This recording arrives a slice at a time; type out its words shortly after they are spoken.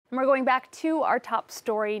And we're going back to our top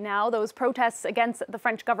story now, those protests against the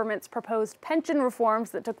French government's proposed pension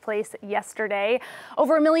reforms that took place yesterday.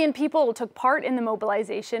 Over 1 million people took part in the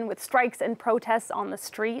mobilization with strikes and protests on the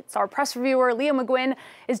streets. Our press reviewer, Leo McGuinn,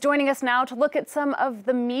 is joining us now to look at some of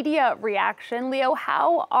the media reaction. Leo,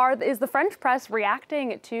 how is the French press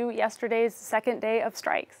reacting to yesterday's second day of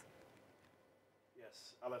strikes?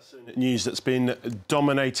 Yes, Alison, news that's been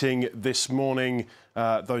dominating this morning,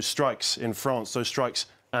 those strikes in France, those strikes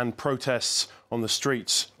and protests on the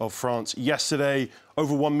streets of France. Yesterday,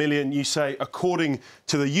 over 1 million, you say, according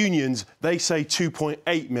to the unions, they say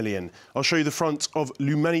 2.8 million. I'll show you the front of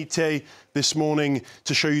L'Humanité this morning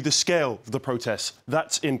to show you the scale of the protests.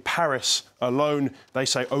 That's in Paris alone. They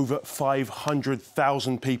say over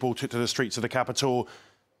 500,000 people took to the streets of the capital,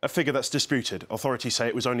 a figure that's disputed. Authorities say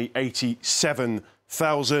it was only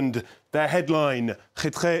 87,000. Their headline,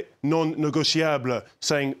 Retrait non négociable,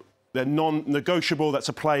 saying they're non-negotiable. That's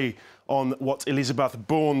a play on what Elisabeth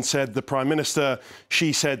Borne said, the Prime Minister.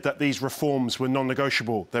 She said that these reforms were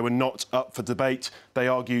non-negotiable. They were not up for debate. They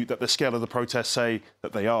argue that the scale of the protests say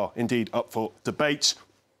that they are indeed up for debate.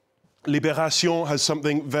 Libération has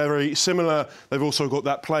something very similar. They've also got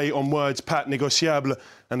that play on words, pas négociable.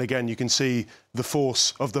 And again, you can see the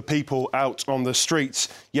force of the people out on the streets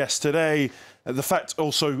yesterday. The fact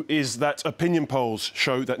also is that opinion polls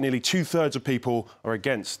show that nearly 2/3 of people are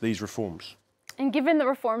against these reforms. And given the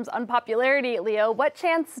reforms' unpopularity, Leo, what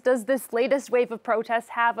chance does this latest wave of protests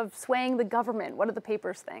have of swaying the government? What do the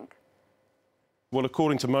papers think? Well,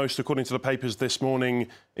 according to the papers this morning,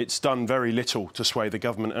 it's done very little to sway the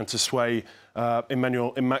government and to sway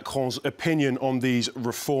Emmanuel Macron's opinion on these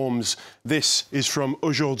reforms. This is from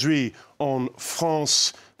Aujourd'hui en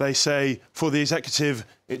France. They say, for the executive,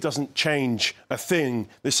 it doesn't change a thing.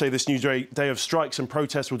 They say this new day of strikes and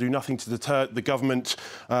protests will do nothing to deter the government,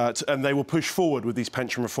 and they will push forward with these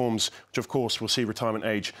pension reforms, which, of course, will see retirement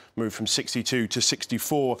age move from 62 to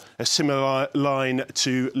 64. A similar line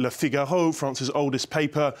to Le Figaro, France's oldest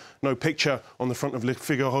paper. No picture on the front of Le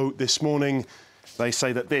Figaro this morning. They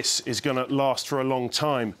say that this is going to last for a long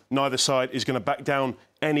time. Neither side is going to back down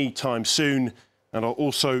anytime soon. And I'll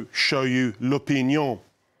also show you L'Opinion.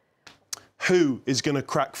 Who is going to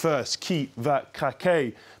crack first? Qui va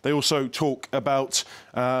craquer? They also talk about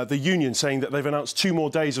the union, saying that they've announced 2 more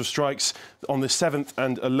days of strikes on the 7th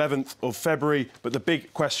and 11th of February. But the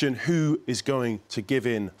big question, who is going to give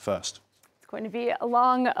in first? It's going to be a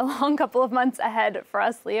long couple of months ahead for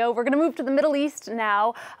us, Leo. We're going to move to the Middle East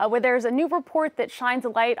now, where there's a new report that shines a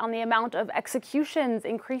light on the amount of executions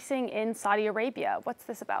increasing in Saudi Arabia. What's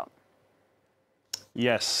this about?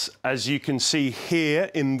 Yes, as you can see here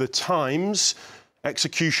in the Times,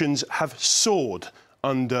 executions have soared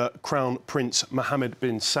under Crown Prince Mohammed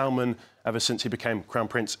bin Salman ever since he became Crown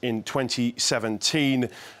Prince in 2017.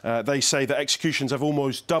 They say that executions have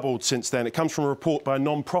almost doubled since then. It comes from a report by a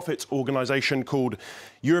non-profit organisation called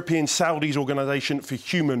European Saudis Organisation for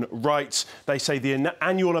Human Rights. They say the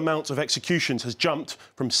annual amount of executions has jumped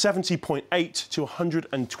from 70.8 to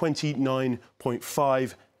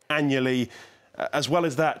 129.5 annually. As well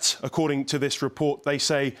as that, according to this report, they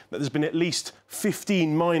say that there's been at least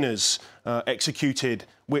 15 minors executed,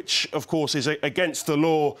 which, of course, is against the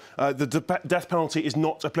law. The death penalty is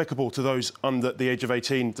not applicable to those under the age of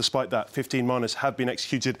 18. Despite that, 15 minors have been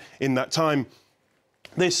executed in that time.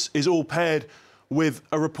 This is all paired with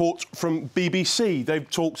a report from BBC. They've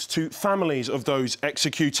talked to families of those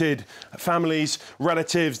executed, families,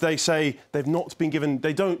 relatives. They say they've not been given,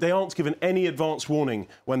 they aren't given any advance warning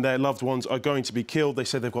when their loved ones are going to be killed. They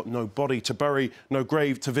say they've got no body to bury, no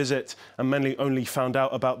grave to visit, and many only found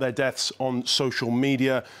out about their deaths on social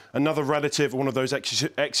media. Another relative, one of those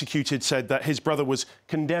executed, said that his brother was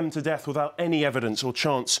condemned to death without any evidence or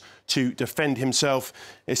chance to defend himself.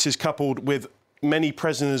 This is coupled with many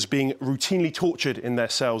prisoners being routinely tortured in their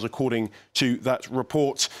cells, according to that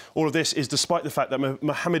report. All of this is despite the fact that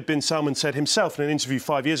Mohammed bin Salman said himself in an interview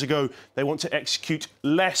 5 years ago they want to execute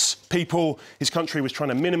less people. His country was trying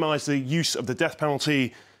to minimise the use of the death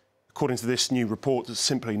penalty. According to this new report, it's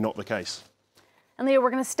simply not the case. And Leo, we're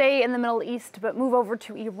going to stay in the Middle East, but move over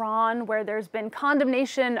to Iran, where there's been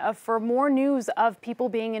condemnation for more news of people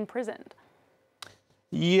being imprisoned.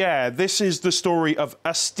 Yeah, this is the story of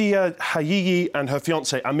Astia Hayiyi and her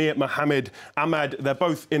fiancé Amir Mohammed Ahmad. They're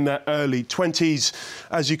both in their early 20s.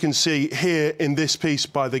 As you can see here in this piece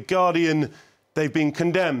by The Guardian, they've been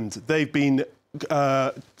condemned. They've been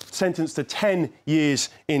sentenced to 10 years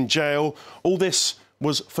in jail. All this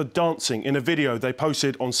was for dancing in a video they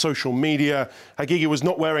posted on social media. Hayiyi was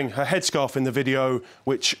not wearing her headscarf in the video,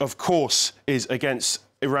 which, of course, is against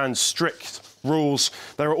Iran's strict rules.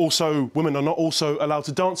 Women are not also allowed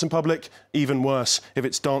to dance in public, even worse if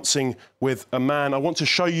it's dancing with a man. I want to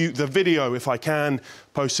show you the video, if I can,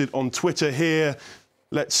 posted on Twitter here.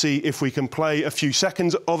 Let's see if we can play a few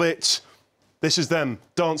seconds of it. This is them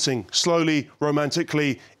dancing slowly,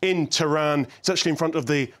 romantically in Tehran. It's actually in front of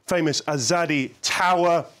the famous Azadi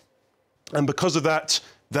Tower. And because of that,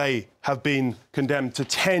 they have been condemned to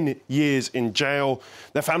 10 years in jail.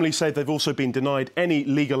 Their families say they've also been denied any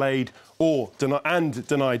legal aid and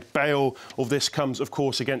denied bail. All this comes, of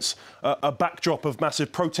course, against a backdrop of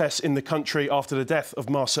massive protests in the country after the death of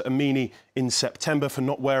Mahsa Amini in September for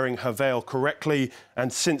not wearing her veil correctly.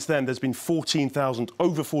 And since then, there's been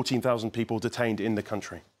over 14,000 people detained in the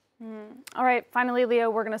country. All right, finally, Leo,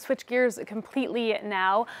 we're going to switch gears completely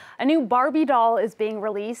now. A new Barbie doll is being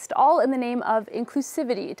released, all in the name of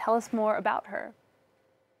inclusivity. Tell us more about her.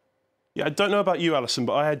 Yeah, I don't know about you, Alison,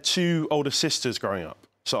 but I had two older sisters growing up.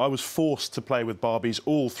 So I was forced to play with Barbies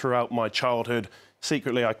all throughout my childhood.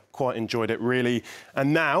 Secretly, I quite enjoyed it, really.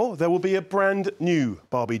 And now there will be a brand new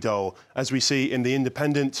Barbie doll. As we see in The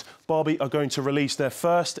Independent, Barbie are going to release their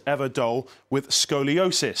first ever doll with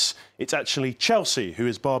scoliosis. It's actually Chelsea, who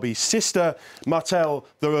is Barbie's sister. Mattel,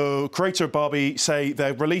 the creator of Barbie, say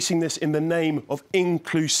they're releasing this in the name of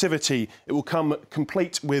inclusivity. It will come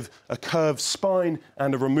complete with a curved spine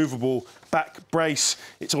and a removable back brace.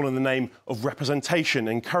 It's all in the name of representation,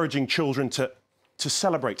 encouraging children to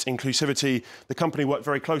celebrate inclusivity. The company worked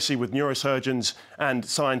very closely with neurosurgeons and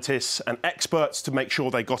scientists and experts to make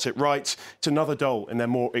sure they got it right. It's another doll in their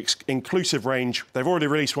more inclusive range. They've already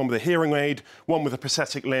released one with a hearing aid, one with a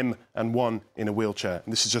prosthetic limb, and one in a wheelchair.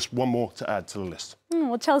 And this is just one more to add to the list.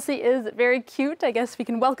 Well, Chelsea is very cute. I guess we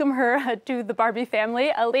can welcome her to the Barbie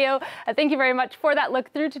family. Leo, thank you very much for that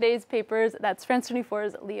look through today's papers. That's France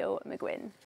 24's Leo McGuinn.